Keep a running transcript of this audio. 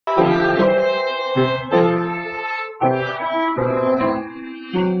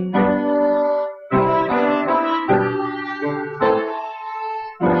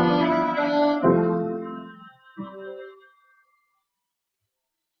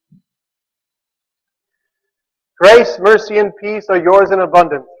Grace, mercy, and peace are yours in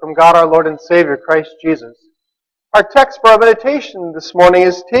abundance from God our Lord and Savior, Christ Jesus. Our text for our meditation this morning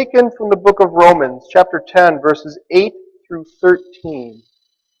is taken from the book of Romans, chapter 10, verses 8 through 13.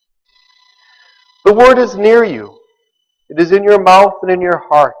 The word is near you. It is in your mouth and in your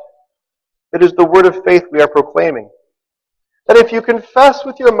heart. It is the word of faith we are proclaiming. That if you confess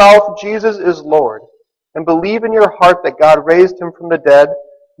with your mouth Jesus is Lord, and believe in your heart that God raised him from the dead,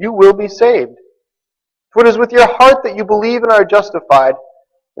 you will be saved. For it is with your heart that you believe and are justified.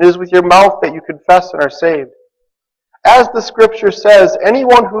 It is with your mouth that you confess and are saved. As the Scripture says,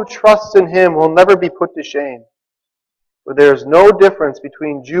 anyone who trusts in him will never be put to shame. For there is no difference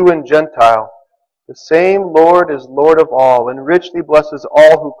between Jew and Gentile. The same Lord is Lord of all, and richly blesses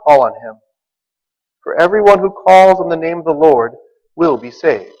all who call on him. For everyone who calls on the name of the Lord will be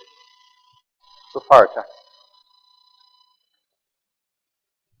saved. So far, text.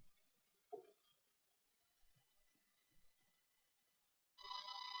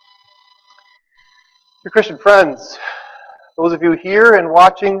 Dear Christian friends, those of you here and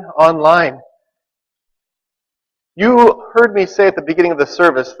watching online, you heard me say at the beginning of the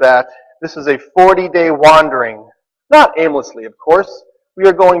service that this is a 40-day wandering. Not aimlessly, of course. We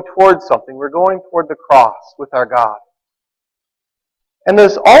are going towards something. We're going toward the cross with our God. And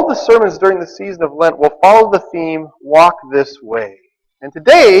all the sermons during the season of Lent will follow the theme, Walk This Way. And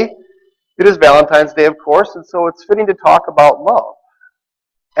today, it is Valentine's Day, of course, and so it's fitting to talk about love.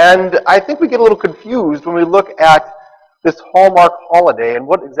 And I think we get a little confused when we look at this Hallmark holiday and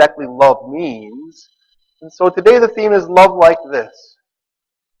what exactly love means. And so today the theme is love like this.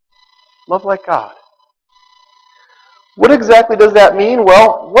 Love like God. What exactly does that mean?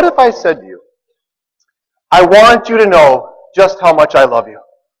 Well, what if I said to you, I want you to know just how much I love you.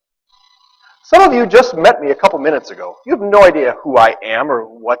 Some of you just met me a couple minutes ago. You have no idea who I am or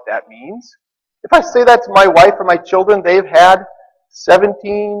what that means. If I say that to my wife or my children, they've had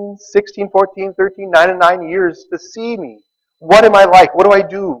 17, 16, 14, 13, 9, and 9 years to see me. What am I like? What do I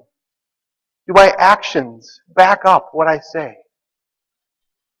do? Do my actions back up what I say?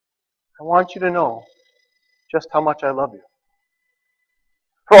 I want you to know just how much I love you.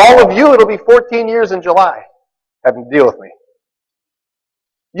 For all of you, it'll be 14 years in July having to deal with me.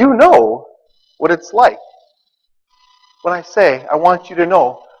 You know what it's like when I say, I want you to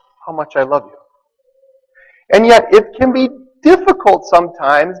know how much I love you. And yet it can be difficult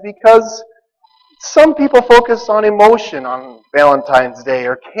sometimes because some people focus on emotion on Valentine's Day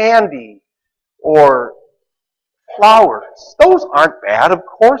or candy or flowers. Those aren't bad. Of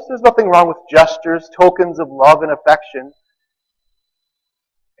course, there's nothing wrong with gestures, tokens of love and affection.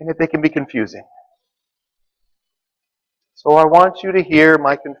 And yet they can be confusing. So I want you to hear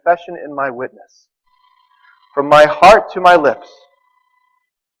my confession and my witness. From my heart to my lips,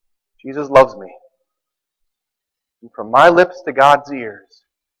 Jesus loves me. And from my lips to God's ears,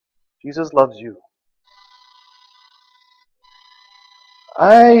 Jesus loves you.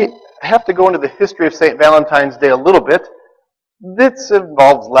 I have to go into the history of St. Valentine's Day a little bit. This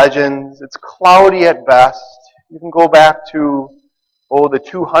involves legends. It's cloudy at best. You can go back to, the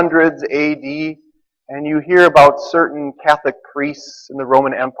 200s AD, and you hear about certain Catholic priests in the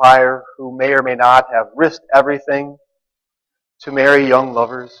Roman Empire who may or may not have risked everything to marry young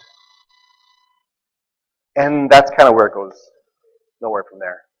lovers. And that's kind of where it goes. Nowhere from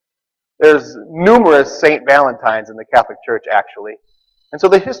there. There's numerous St. Valentines in the Catholic Church, actually. And so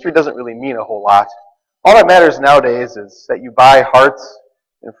the history doesn't really mean a whole lot. All that matters nowadays is that you buy hearts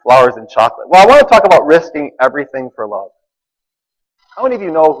and flowers and chocolate. Well, I want to talk about risking everything for love. How many of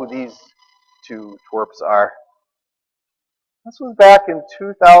you know who these two twerps are? This was back in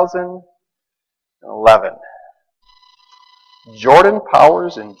 2011. Jordan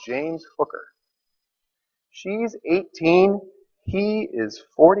Powers and James Hooker. She's 18. He is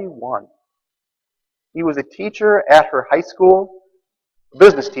 41. He was a teacher at her high school, a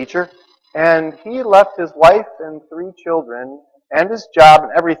business teacher, and he left his wife and 3 children and his job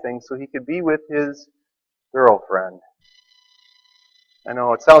and everything so he could be with his girlfriend. I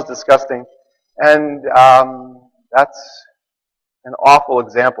know, it sounds disgusting. And that's an awful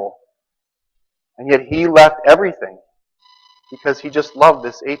example. And yet he left everything because he just loved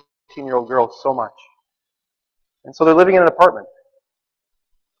this 18-year-old girl so much. And so they're living in an apartment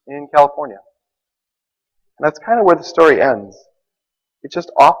in California. And that's kind of where the story ends. It's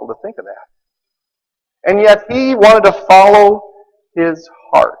just awful to think of that. And yet he wanted to follow his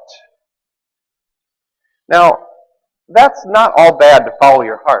heart. Now, that's not all bad to follow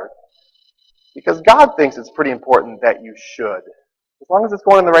your heart. Because God thinks it's pretty important that you should. As long as it's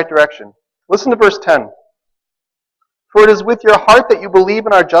going in the right direction. Listen to verse 10. For it is with your heart that you believe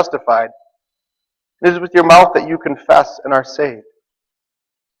and are justified. It is with your mouth that you confess and are saved.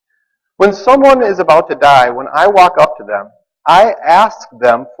 When someone is about to die, when I walk up to them, I ask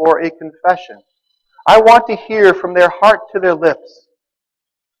them for a confession. I want to hear from their heart to their lips,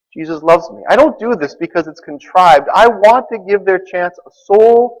 Jesus loves me. I don't do this because it's contrived. I want to give their chance a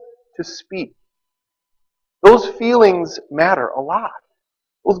soul to speak. Those feelings matter a lot.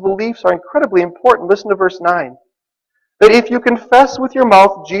 Those beliefs are incredibly important. Listen to verse 9. That if you confess with your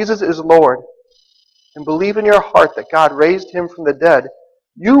mouth Jesus is Lord and believe in your heart that God raised him from the dead,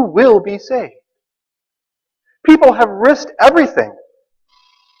 you will be saved. People have risked everything,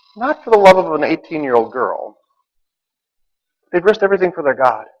 not for the love of an 18-year-old girl. They've risked everything for their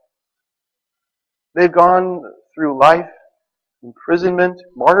God. They've gone through life, imprisonment,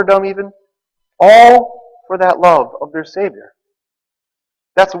 martyrdom even, all for that love of their Savior.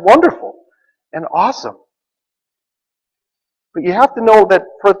 That's wonderful and awesome. But you have to know that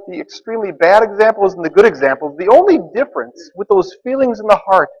for the extremely bad examples and the good examples, the only difference with those feelings in the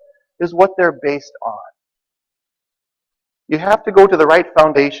heart is what they're based on. You have to go to the right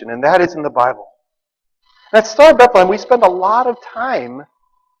foundation, and that is in the Bible. And at Star Bethlehem, we spend a lot of time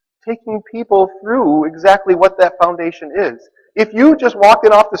taking people through exactly what that foundation is. If you just walked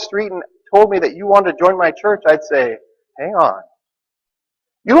in off the street and told me that you wanted to join my church, I'd say, hang on.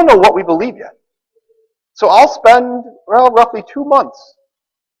 You don't know what we believe yet. So I'll spend, roughly 2 months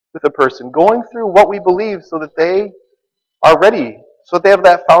with a person going through what we believe so that they are ready, so that they have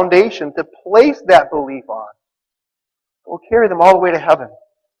that foundation to place that belief on. We'll carry them all the way to heaven.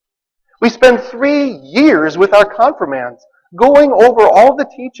 We spend 3 years with our confirmands going over all the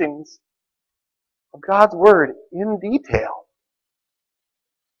teachings of God's Word in detail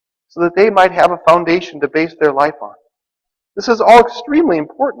so that they might have a foundation to base their life on. This is all extremely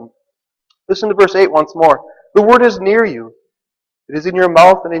important. Listen to verse 8 once more. The Word is near you. It is in your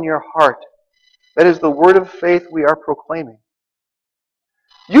mouth and in your heart. That is the word of faith we are proclaiming.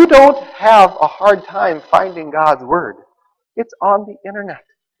 You don't have a hard time finding God's Word. It's on the internet.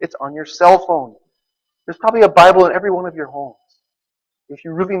 It's on your cell phone. There's probably a Bible in every one of your homes. If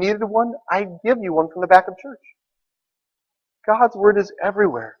you really needed one, I'd give you one from the back of church. God's Word is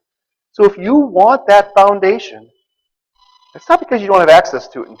everywhere. So if you want that foundation, it's not because you don't have access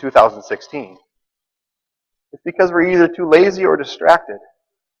to it in 2016. It's because we're either too lazy or distracted.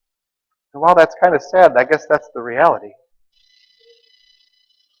 And while that's kind of sad, I guess that's the reality.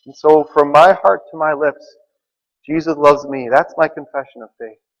 And so from my heart to my lips, Jesus loves me. That's my confession of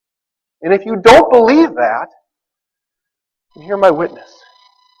faith. And if you don't believe that, then hear my witness.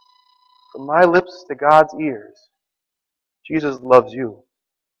 From my lips to God's ears, Jesus loves you.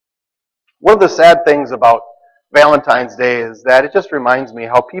 One of the sad things about Valentine's Day is that it just reminds me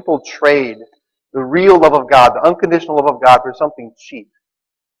how people trade the real love of God, the unconditional love of God, for something cheap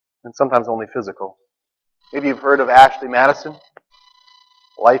and sometimes only physical. Maybe you've heard of Ashley Madison.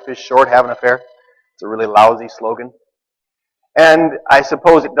 Life is short, have an affair. It's a really lousy slogan. And I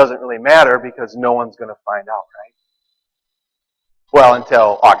suppose it doesn't really matter because no one's going to find out, right? Well,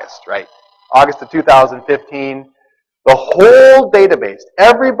 until August, right? August of 2015, the whole database,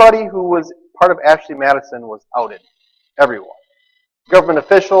 everybody who was part of Ashley Madison was outed. Everyone. Government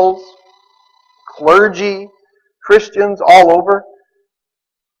officials, clergy, Christians all over.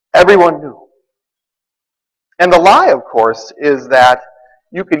 Everyone knew. And the lie, of course, is that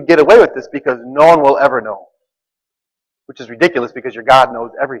you could get away with this because no one will ever know. Which is ridiculous because your God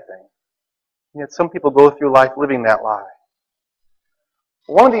knows everything. And yet some people go through life living that lie.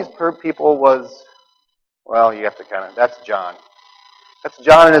 One of these people was, well, you have to that's John. That's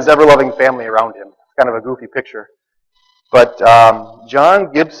John and his ever-loving family around him. It's kind of a goofy picture. But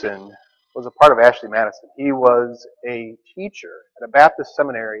John Gibson was a part of Ashley Madison. He was a teacher at a Baptist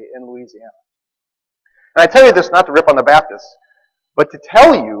seminary in Louisiana. And I tell you this not to rip on the Baptists, but to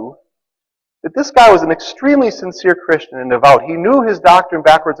tell you that this guy was an extremely sincere Christian and devout. He knew his doctrine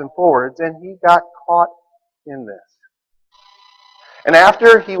backwards and forwards, and he got caught in this. And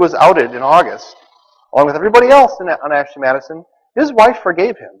after he was outed in August, along with everybody else on Ashley Madison, his wife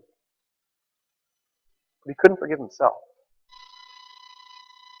forgave him. But he couldn't forgive himself.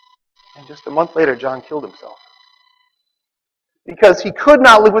 And just a month later, John killed himself. Because he could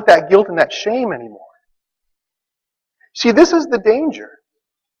not live with that guilt and that shame anymore. See, this is the danger.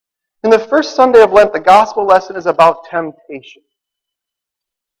 In the first Sunday of Lent, the gospel lesson is about temptation.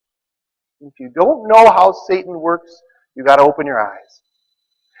 If you don't know how Satan works, you've got to open your eyes.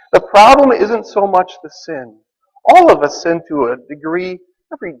 The problem isn't so much the sin. All of us sin to a degree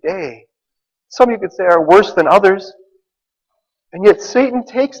every day. Some you could say are worse than others. And yet Satan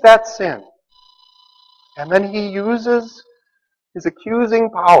takes that sin and then he uses his accusing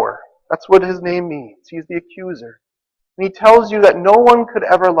power That's what his name means. He's the accuser. And he tells you that no one could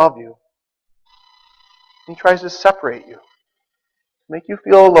ever love you. He tries to separate you, make you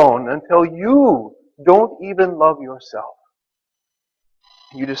feel alone until you don't even love yourself.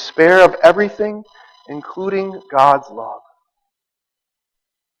 You despair of everything, including God's love.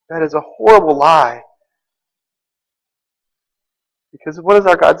 That is a horrible lie. Because what does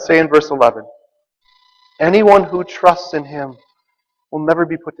our God say in verse 11? Anyone who trusts in him will never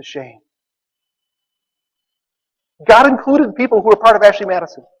be put to shame. God included people who were part of Ashley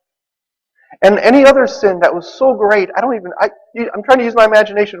Madison. And any other sin that was so great, I'm trying to use my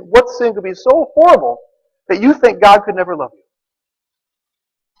imagination. What sin could be so horrible that you think God could never love you?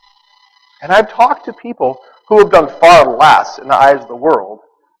 And I've talked to people who have done far less in the eyes of the world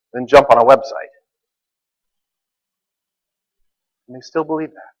than jump on a website. And they still believe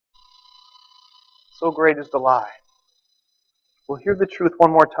that. So great is the lie. Well, hear the truth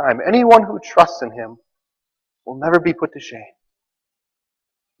one more time. Anyone who trusts in him will never be put to shame.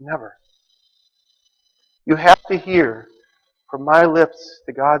 Never. You have to hear from my lips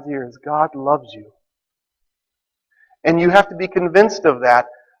to God's ears, God loves you. And you have to be convinced of that,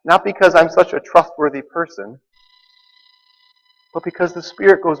 not because I'm such a trustworthy person, but because the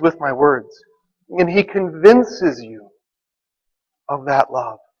Spirit goes with my words. And He convinces you of that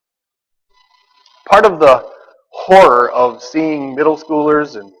love. Part of the horror of seeing middle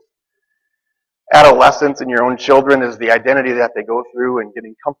schoolers and adolescents and your own children is the identity that they go through and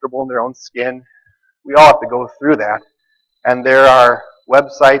getting comfortable in their own skin. We all have to go through that. And there are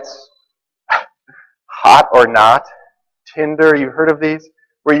websites, hot or not, Tinder, you've heard of these,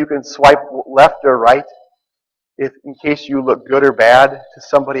 where you can swipe left or right in case you look good or bad to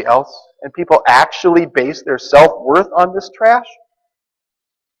somebody else. And people actually base their self-worth on this trash.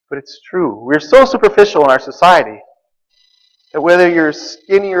 But it's true. We're so superficial in our society that whether you're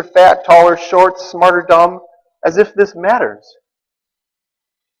skinny or fat, tall or short, smart or dumb, as if this matters.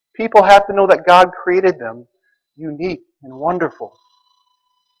 People have to know that God created them unique and wonderful.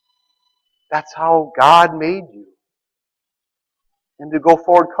 That's how God made you. And to go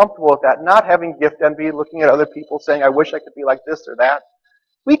forward comfortable with that, not having gift envy, looking at other people saying, I wish I could be like this or that.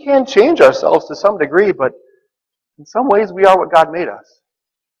 We can change ourselves to some degree, but in some ways we are what God made us.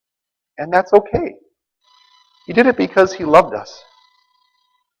 And that's okay. He did it because He loved us.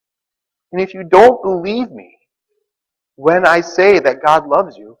 And if you don't believe me when I say that God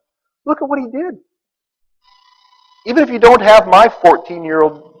loves you, look at what He did. Even if you don't have my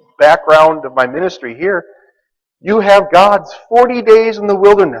 14-year-old background of my ministry here, you have God's 40 days in the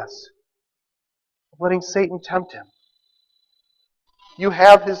wilderness of letting Satan tempt Him. You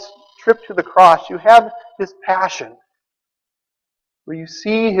have His trip to the cross. You have His passion, where you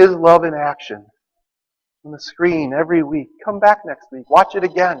see His love in action on the screen every week. Come back next week. Watch it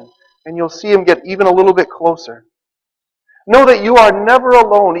again, and you'll see Him get even a little bit closer. Know that you are never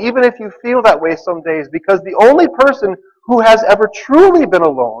alone, even if you feel that way some days, because the only person who has ever truly been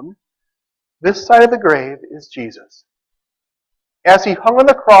alone this side of the grave is Jesus. As He hung on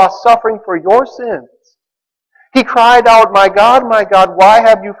the cross suffering for your sins, He cried out, my God, why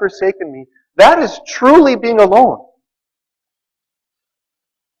have you forsaken me? That is truly being alone.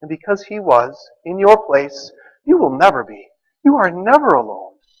 And because He was in your place, you will never be. You are never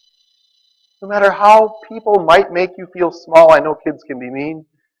alone. No matter how people might make you feel small, I know kids can be mean.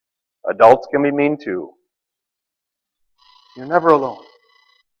 Adults can be mean too. You're never alone.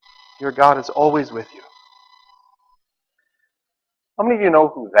 Your God is always with you. How many of you know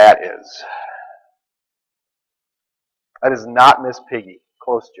who that is? That is not Miss Piggy.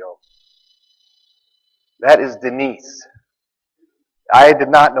 Close, Joe. That is Denise. I did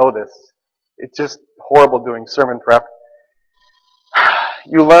not know this. It's just horrible doing sermon prep.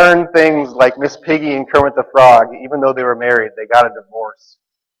 You learn things like Miss Piggy and Kermit the Frog, even though they were married, they got a divorce.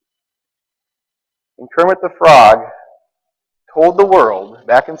 And Kermit the Frog told the world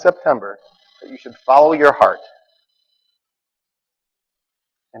back in September that you should follow your heart.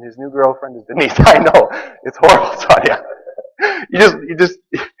 And his new girlfriend is Denise. I know. It's horrible, Sonia.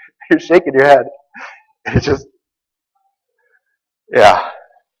 You're shaking your head. It's just, yeah.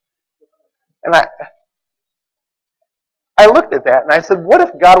 And I looked at that and I said, what if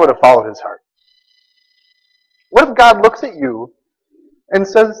God would have followed his heart? What if God looks at you and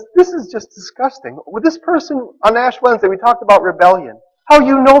says, this is just disgusting. With this person on Ash Wednesday, we talked about rebellion. How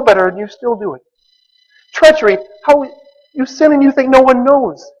you know better and you still do it. Treachery, how you sin and you think no one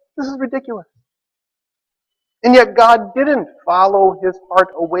knows. This is ridiculous. And yet God didn't follow his heart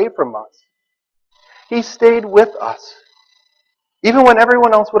away from us. He stayed with us, even when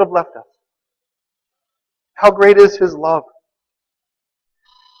everyone else would have left us. How great is his love?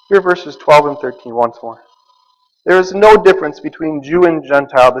 Hear verses 12 and 13 once more. There is no difference between Jew and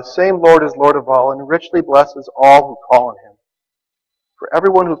Gentile. The same Lord is Lord of all, and richly blesses all who call on him. For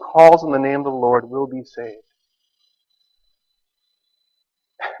everyone who calls on the name of the Lord will be saved.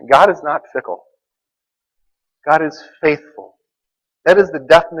 God is not fickle. God is faithful. That is the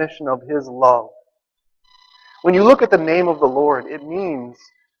definition of his love. When you look at the name of the Lord, it means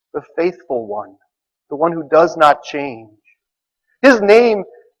the faithful one, the one who does not change. His name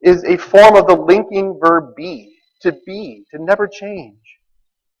is a form of the linking verb be, to never change.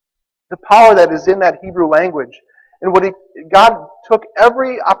 The power that is in that Hebrew language, and God took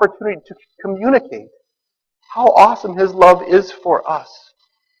every opportunity to communicate how awesome his love is for us.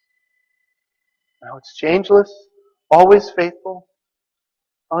 Now it's changeless, always faithful,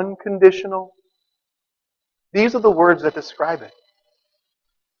 unconditional. These are the words that describe it.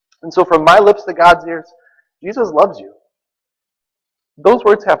 And so from my lips to God's ears, Jesus loves you. Those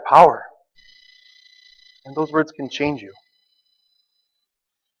words have power. And those words can change you.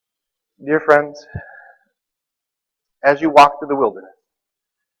 Dear friends, as you walk through the wilderness,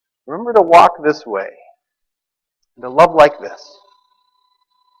 remember to walk this way and to love like this.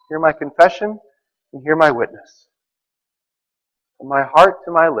 Hear my confession and hear my witness. From my heart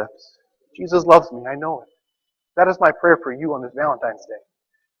to my lips, Jesus loves me, I know it. That is my prayer for you on this Valentine's Day,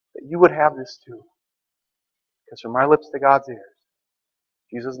 that you would have this too. Because from my lips to God's ears,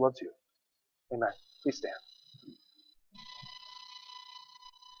 Jesus loves you. Amen. Please stand.